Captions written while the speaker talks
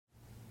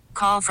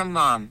call from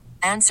mom.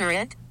 Answer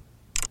it.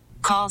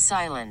 Call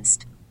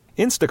silenced.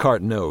 Instacart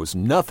knows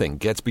nothing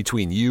gets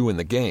between you and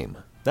the game.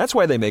 That's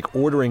why they make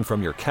ordering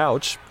from your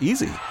couch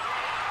easy.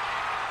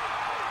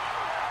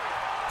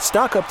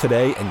 Stock up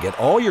today and get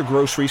all your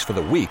groceries for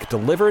the week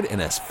delivered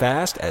in as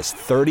fast as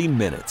 30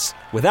 minutes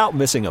without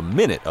missing a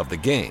minute of the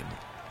game.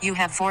 You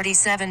have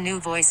 47 new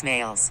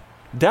voicemails.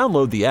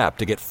 Download the app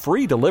to get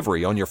free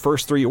delivery on your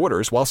first 3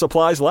 orders while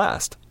supplies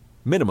last.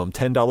 Minimum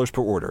 $10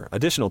 per order.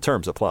 Additional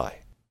terms apply.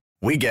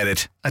 We get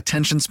it.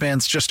 Attention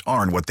spans just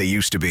aren't what they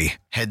used to be.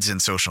 Heads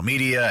in social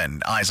media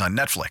and eyes on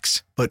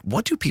Netflix. But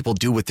what do people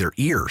do with their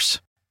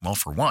ears? Well,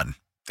 for one,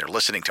 they're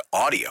listening to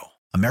audio.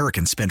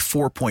 Americans spend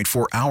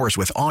 4.4 hours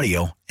with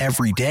audio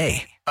every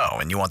day. Oh,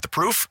 and you want the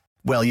proof?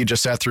 Well, you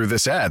just sat through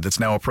this ad that's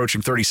now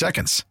approaching 30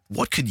 seconds.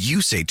 What could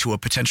you say to a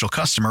potential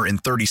customer in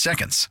 30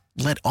 seconds?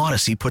 Let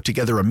Odyssey put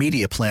together a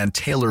media plan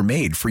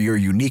tailor-made for your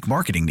unique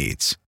marketing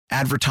needs.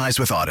 Advertise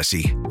with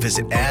Odyssey.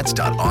 Visit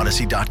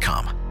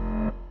ads.odyssey.com.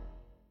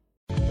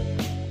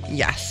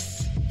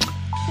 Yes.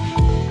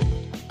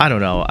 I don't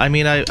know. I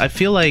mean, I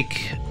feel like...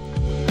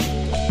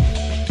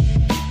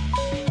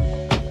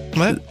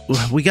 What?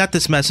 We got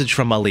this message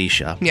from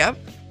Alicia. Yep.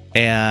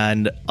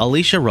 And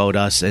Alicia wrote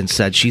us and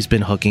said she's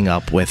been hooking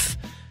up with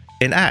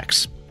an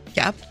ex.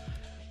 Yep.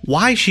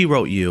 Why she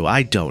wrote you,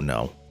 I don't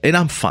know. And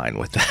I'm fine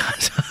with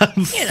that.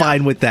 I'm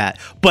fine with that.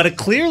 But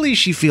clearly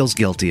she feels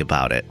guilty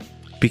about it.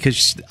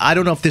 Because I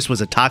don't know if this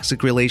was a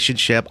toxic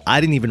relationship. I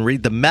didn't even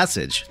read the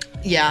message.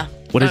 Yeah.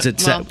 What does it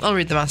say? Well, I'll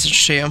read the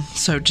message to you.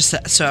 So just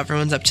so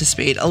everyone's up to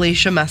speed.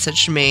 Alicia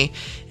messaged me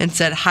and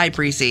said, "Hi,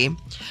 Breezy.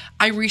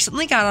 I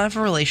recently got out of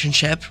a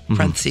relationship,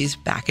 parentheses,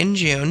 back in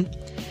June.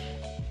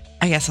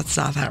 I guess that's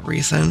not that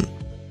recent.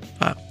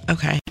 But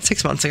okay.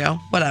 6 months ago.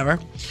 Whatever.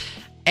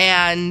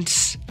 And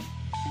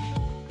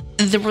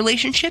the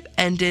relationship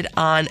ended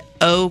on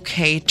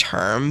okay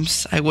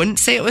terms. I wouldn't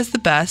say it was the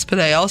best, but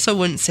I also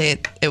wouldn't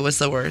say it was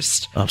the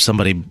worst. Oh,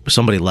 somebody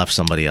left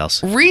somebody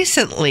else.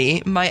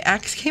 Recently, my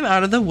ex came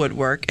out of the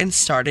woodwork and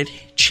started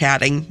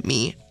chatting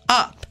me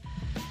up.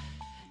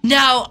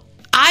 Now,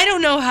 I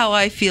don't know how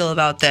I feel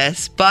about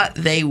this, but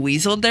they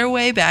weaseled their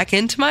way back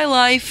into my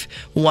life.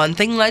 One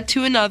thing led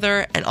to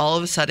another, and all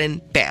of a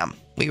sudden, bam,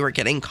 we were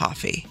getting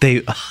coffee.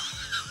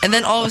 And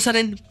then all of a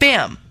sudden,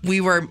 bam,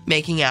 we were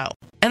making out.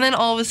 And then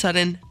all of a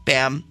sudden,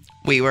 bam,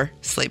 we were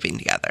sleeping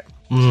together.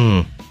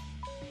 I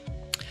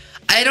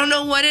don't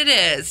know what it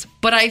is,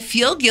 but I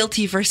feel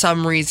guilty for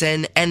some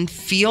reason and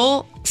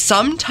feel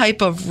some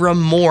type of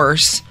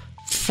remorse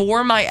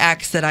for my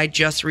ex that I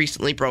just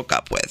recently broke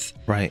up with.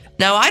 Right.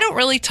 Now, I don't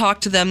really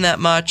talk to them that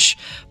much,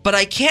 but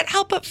I can't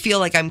help but feel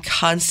like I'm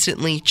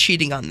constantly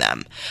cheating on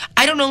them.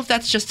 I don't know if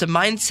that's just a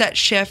mindset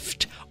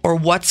shift or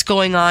what's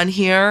going on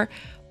here,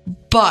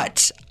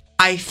 but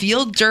I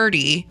feel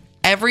dirty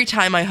every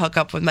time I hook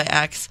up with my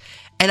ex.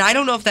 And I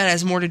don't know if that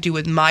has more to do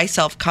with my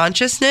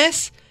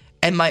self-consciousness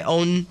and my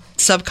own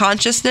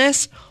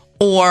subconsciousness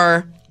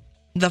or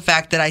the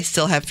fact that I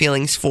still have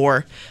feelings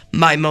for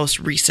my most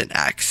recent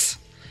ex.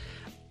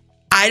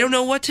 I don't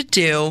know what to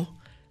do.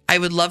 I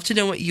would love to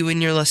know what you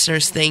and your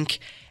listeners think.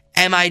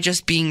 Am I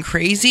just being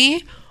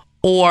crazy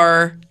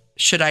or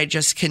should I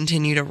just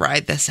continue to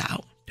ride this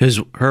out?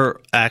 Is her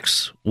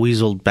ex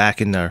weaseled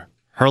back into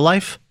her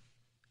life?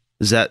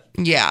 Is that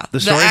the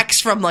story? The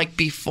ex from like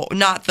before,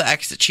 not the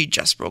ex that she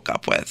just broke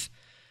up with,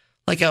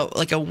 like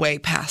a way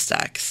past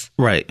ex,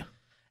 right?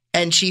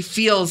 And she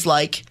feels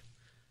like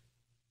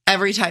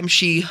every time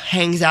she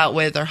hangs out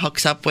with or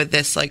hooks up with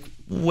this like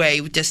way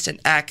distant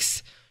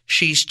ex,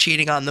 she's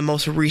cheating on the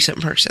most recent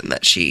person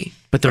that she.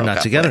 But they're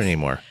not together with.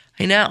 anymore.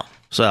 I know.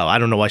 So I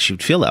don't know why she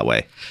would feel that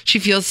way. She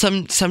feels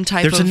some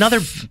type. There's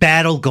another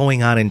battle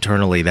going on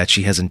internally that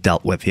she hasn't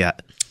dealt with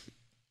yet.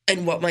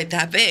 And what might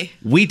that be?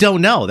 We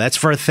don't know. That's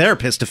for a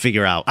therapist to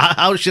figure out.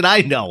 How should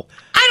I know?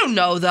 I don't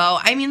know, though.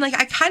 I mean, like,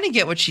 I kind of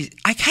get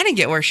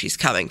where she's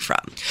coming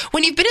from.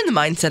 When you've been in the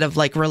mindset of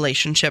like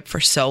relationship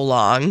for so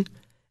long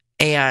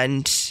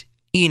and,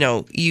 you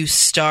know, you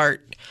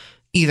start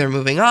either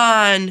moving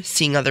on,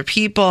 seeing other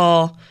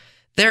people,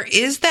 there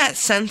is that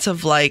sense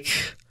of like,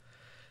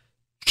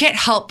 you can't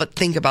help but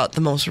think about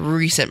the most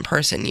recent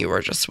person you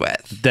were just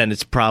with. Then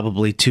it's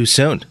probably too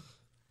soon.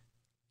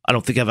 I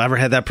don't think I've ever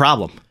had that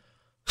problem.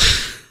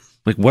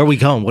 Like, where are we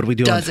going? What are we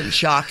doing? Doesn't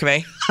shock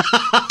me.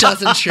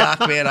 Doesn't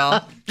shock me at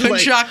all. Couldn't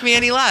shock me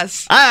any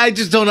less. I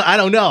just don't know. I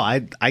don't know.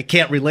 I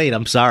can't relate.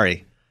 I'm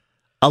sorry.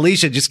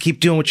 Alicia, just keep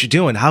doing what you're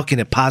doing. How can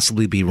it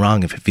possibly be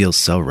wrong if it feels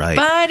so right?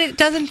 But it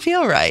doesn't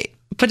feel right.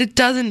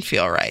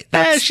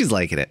 She's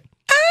liking it.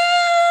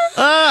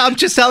 I'm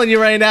just telling you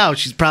right now.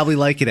 She's probably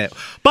liking it.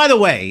 By the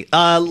way,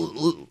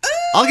 I'll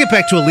get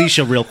back to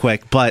Alicia real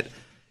quick, but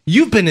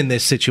you've been in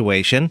this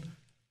situation.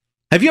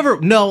 Have you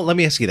ever... No, let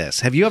me ask you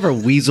this. Have you ever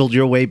weaseled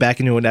your way back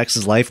into an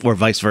ex's life or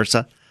vice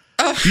versa?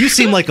 You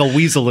seem like a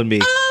weasel to me.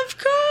 Of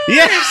course.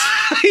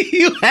 Yes,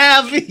 you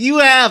have. You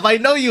have. I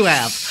know you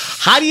have.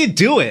 How do you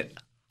do it?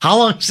 How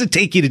long does it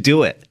take you to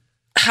do it?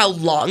 How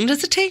long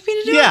does it take me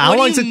to do it? Yeah, how what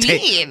long do does you it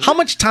take? mean? How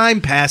much time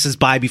passes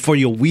by before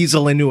you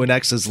weasel into an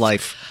ex's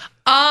life?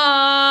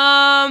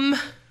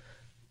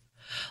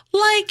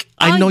 Like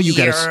I know you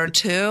year gotta or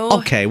two.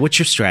 Okay, what's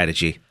your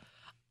strategy?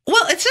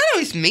 Well, it's not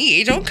always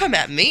me. Don't come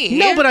at me.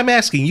 No, but I'm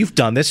asking. You've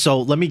done this,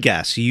 so let me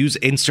guess. You use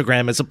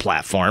Instagram as a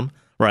platform,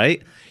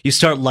 right? You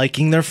start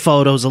liking their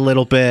photos a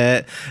little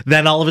bit.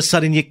 Then all of a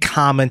sudden you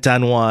comment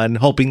on one,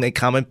 hoping they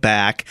comment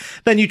back.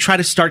 Then you try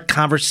to start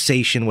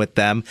conversation with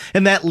them.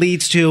 And that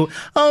leads to,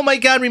 oh my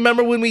God,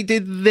 remember when we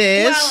did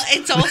this? Well,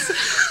 it's also...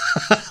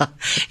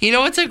 You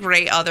know what's a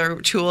great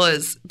other tool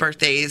is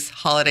birthdays,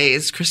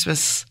 holidays,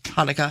 Christmas,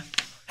 Hanukkah.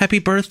 Happy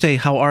birthday.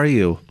 How are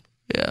you?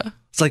 Yeah.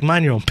 It's like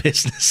mind your own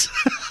business.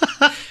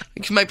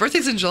 My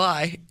birthday's in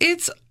July.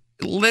 It's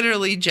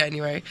literally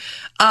January.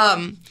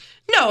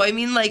 No, I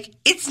mean, like,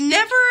 it's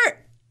never...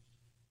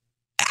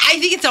 I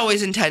think it's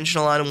always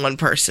intentional on one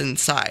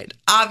person's side.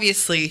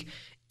 Obviously,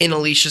 in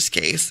Alicia's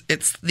case,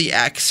 it's the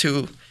ex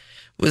who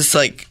was,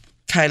 like,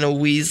 kind of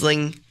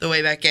weaseling the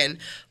way back in.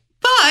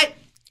 But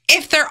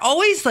if they're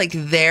always, like,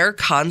 there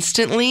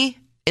constantly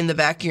in the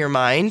back of your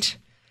mind,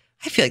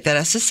 I feel like that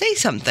has to say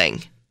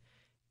something.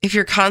 If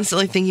you're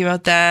constantly thinking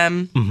about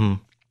them,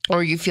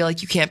 or you feel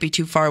like you can't be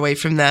too far away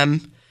from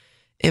them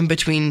in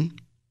between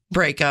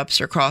breakups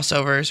or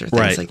crossovers or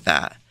things like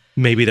that.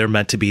 Maybe they're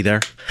meant to be there.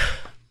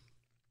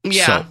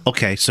 Yeah.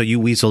 So you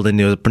weaseled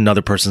into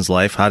another person's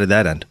life. How did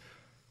that end?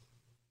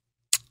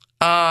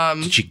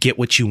 Did you get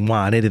what you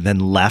wanted and then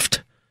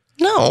left?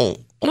 No.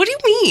 What do you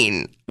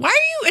mean? Why are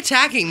you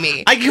attacking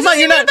me? Come on,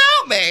 you're not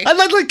about me.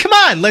 Come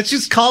on, let's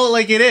just call it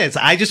like it is.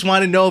 I just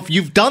want to know if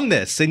you've done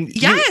this. And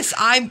yes,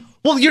 I'm.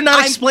 Well, you're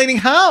not explaining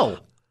how.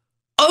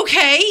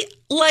 Okay,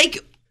 like,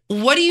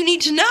 what do you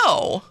need to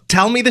know?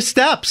 Tell me the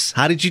steps.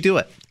 How did you do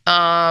it?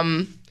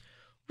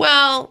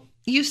 Well,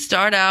 you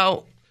start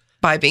out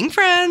by being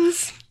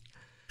friends,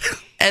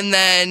 and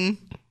then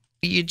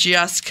you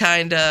just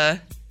kind of,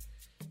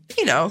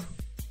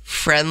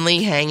 friendly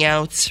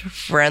hangouts,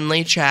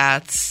 friendly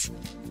chats,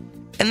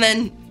 and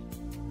then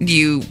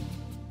you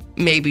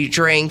maybe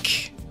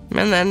drink,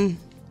 and then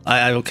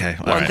one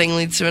thing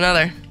leads to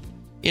another.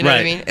 You know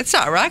what I mean? It's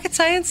not rocket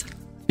science.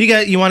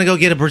 You want to go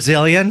get a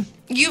Brazilian?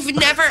 You've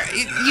never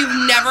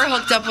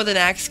hooked up with an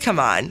ex? Come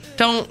on.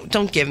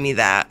 Don't give me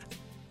that.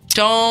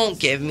 Don't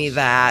give me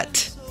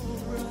that.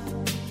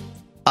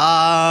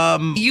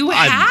 You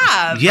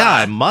have. Yeah,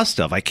 I must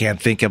have. I can't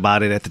think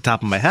about it at the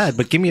top of my head,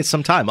 but give me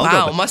some time.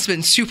 Wow, it must have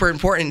been super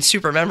important and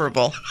super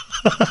memorable.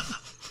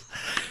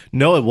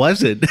 No, it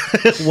wasn't.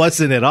 It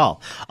wasn't at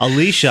all.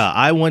 Alicia,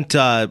 I wouldn't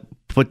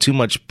put too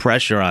much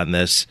pressure on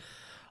this.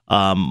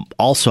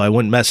 Also, I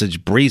wouldn't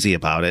message Breezy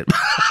about it.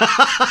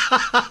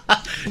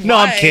 No,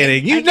 I'm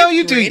kidding. You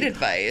do. Great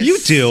advice. You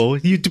do.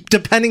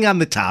 Depending on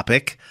the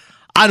topic.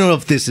 I don't know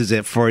if this is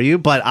it for you,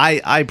 but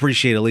I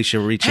appreciate Alicia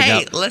reaching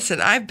out. Hey,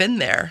 listen, I've been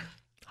there.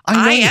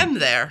 I am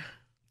there.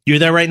 You're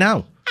there right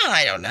now.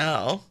 I don't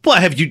know. Well,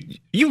 have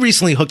you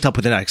recently hooked up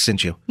with an ex,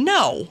 didn't you?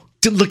 No.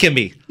 Look at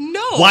me.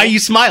 No. Why are you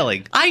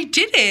smiling? I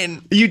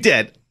didn't. You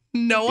did.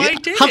 No, I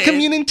didn't. How come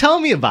you didn't tell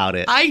me about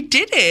it? I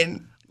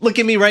didn't. Look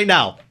at me right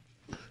now.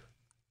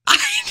 I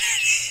didn't.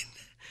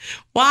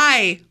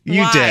 Why?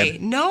 You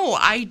did. No,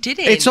 I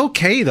didn't. It's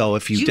okay, though,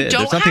 if you did.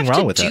 There's nothing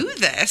wrong with it. You don't have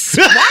to do this.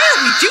 Why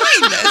are we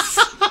doing this?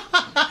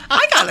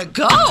 I gotta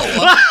go.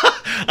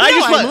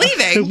 I'm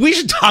leaving. We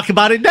should talk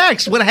about it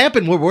next. What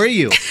happened? Where were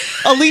you?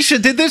 Alicia,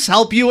 did this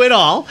help you at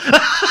all?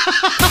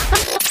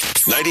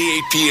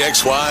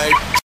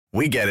 98PXY.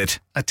 We get it.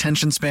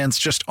 Attention spans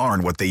just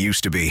aren't what they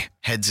used to be.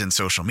 Heads in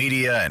social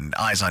media and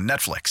eyes on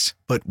Netflix.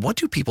 But what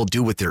do people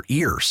do with their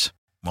ears?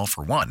 Well,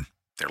 for one,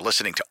 they're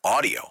listening to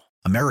audio.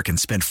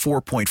 Americans spend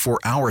 4.4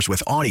 hours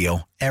with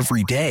audio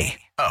every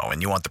day. Oh,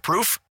 and you want the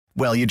proof?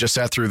 Well, you just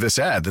sat through this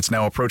ad that's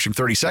now approaching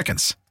 30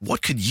 seconds.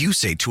 What could you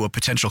say to a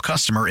potential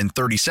customer in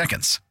 30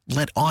 seconds?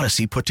 Let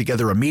Odyssey put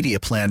together a media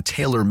plan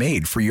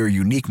tailor-made for your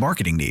unique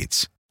marketing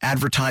needs.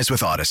 Advertise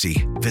with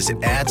Odyssey.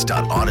 Visit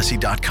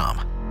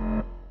ads.odyssey.com.